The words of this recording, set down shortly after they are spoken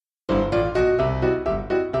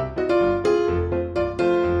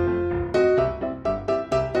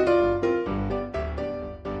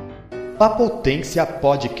A Potência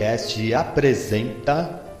Podcast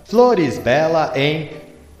apresenta Floresbela em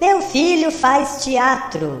Meu Filho Faz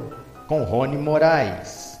Teatro, com Rony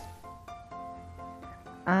Moraes.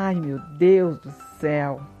 Ai, meu Deus do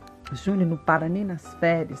céu. O Júnior não para nem nas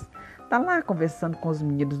férias. Tá lá conversando com os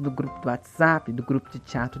meninos do grupo do WhatsApp, do grupo de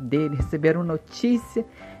teatro dele. Receberam notícia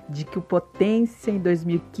de que o Potência em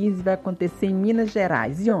 2015 vai acontecer em Minas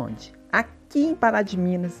Gerais. E onde? Aqui em Pará de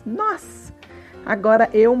Minas. Nossa! Agora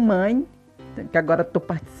eu, mãe, que agora estou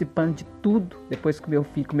participando de tudo, depois que meu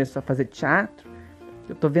filho começou a fazer teatro,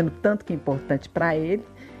 eu estou vendo tanto que é importante para ele,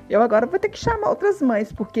 eu agora vou ter que chamar outras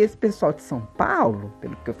mães, porque esse pessoal de São Paulo,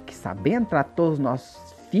 pelo que eu fiquei sabendo, tratou os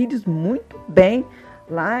nossos filhos muito bem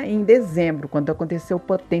lá em dezembro, quando aconteceu o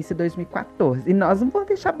Potência 2014. E nós não vamos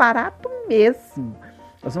deixar barato mesmo.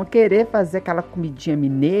 Nós vamos querer fazer aquela comidinha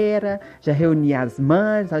mineira, já reunir as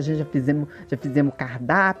mães, a gente já fizemos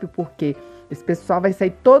cardápio, porque esse pessoal vai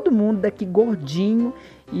sair todo mundo daqui gordinho,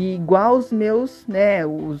 e igual os meus, né,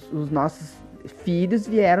 os nossos filhos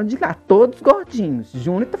vieram de lá, todos gordinhos.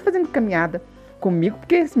 Júnior tá fazendo caminhada comigo,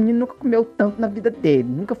 porque esse menino nunca comeu tanto na vida dele,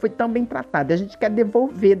 nunca foi tão bem tratado, e a gente quer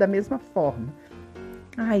devolver da mesma forma.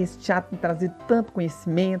 Ai, esse teatro me trazido tanto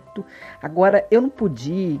conhecimento. Agora, eu não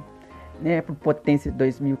pude ir, né, para o Potência de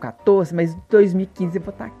 2014, mas em 2015 eu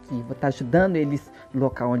vou estar aqui, vou estar ajudando eles no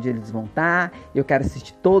local onde eles vão estar. Eu quero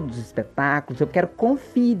assistir todos os espetáculos, eu quero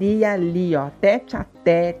conferir ali, ó, tete a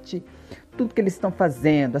tete, tudo que eles estão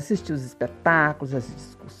fazendo, assistir os espetáculos, as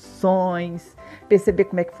discussões, perceber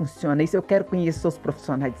como é que funciona isso. Eu quero conhecer os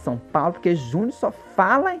profissionais de São Paulo, porque Júnior só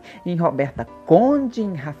fala em Roberta Conde,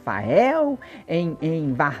 em Rafael,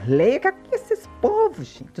 em Varley. Eu quero conhecer esse povo,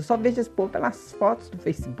 gente. Eu só vejo esse povo pelas fotos do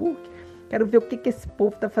Facebook. Quero ver o que esse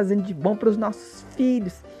povo está fazendo de bom para os nossos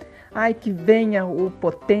filhos. Ai, que venha o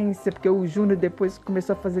Potência, porque o Júnior, depois que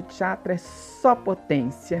começou a fazer teatro, é só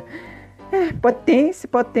potência. Potência,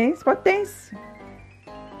 potência, potência.